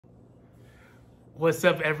What's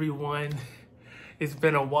up, everyone? It's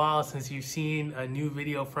been a while since you've seen a new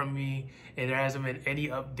video from me, and there hasn't been any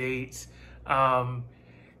updates.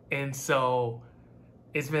 And so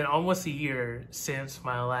it's been almost a year since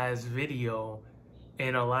my last video,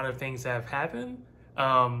 and a lot of things have happened.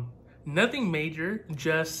 Nothing major,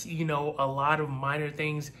 just, a lot of minor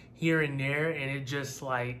things here and there, and it just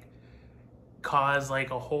caused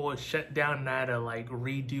a whole shutdown, and I had to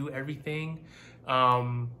redo everything,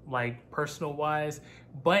 personal wise.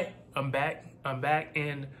 But I'm back,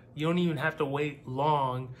 and you don't even have to wait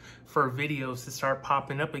long for videos to start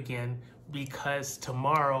popping up again, because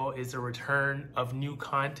tomorrow is a return of new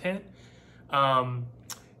content.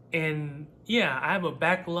 And yeah, I have a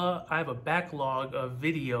backlog of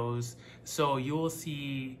videos, so you'll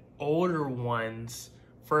see older ones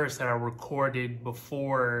first that I recorded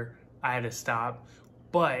before I had to stop.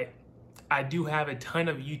 But I do have a ton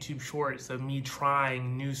of YouTube shorts of me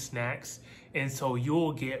trying new snacks, and so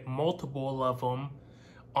you'll get multiple of them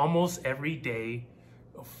almost every day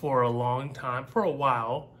for a long time, for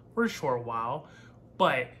a short while.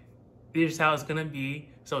 But here's how it's gonna be.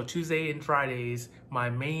 So Tuesday and Fridays, my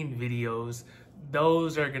main videos,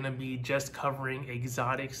 those are gonna be just covering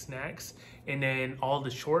exotic snacks, and then all the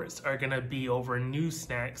shorts are gonna be over new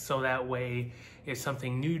snacks, so that way if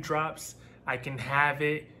something new drops, I can have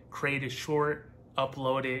it, create a short,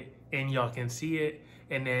 upload it, and y'all can see it.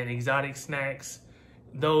 And then exotic snacks,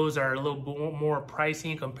 those are a little bit more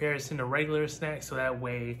pricey in comparison to regular snacks, so that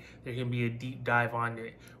way there can be a deep dive on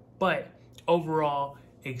it. But overall,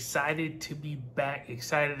 excited to be back,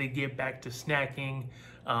 excited to get back to snacking.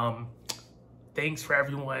 Thanks for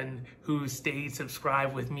everyone who stayed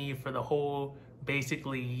subscribed with me for the whole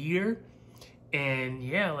basically year. And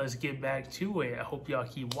yeah, let's get back to it. I hope y'all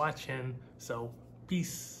keep watching. So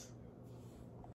peace.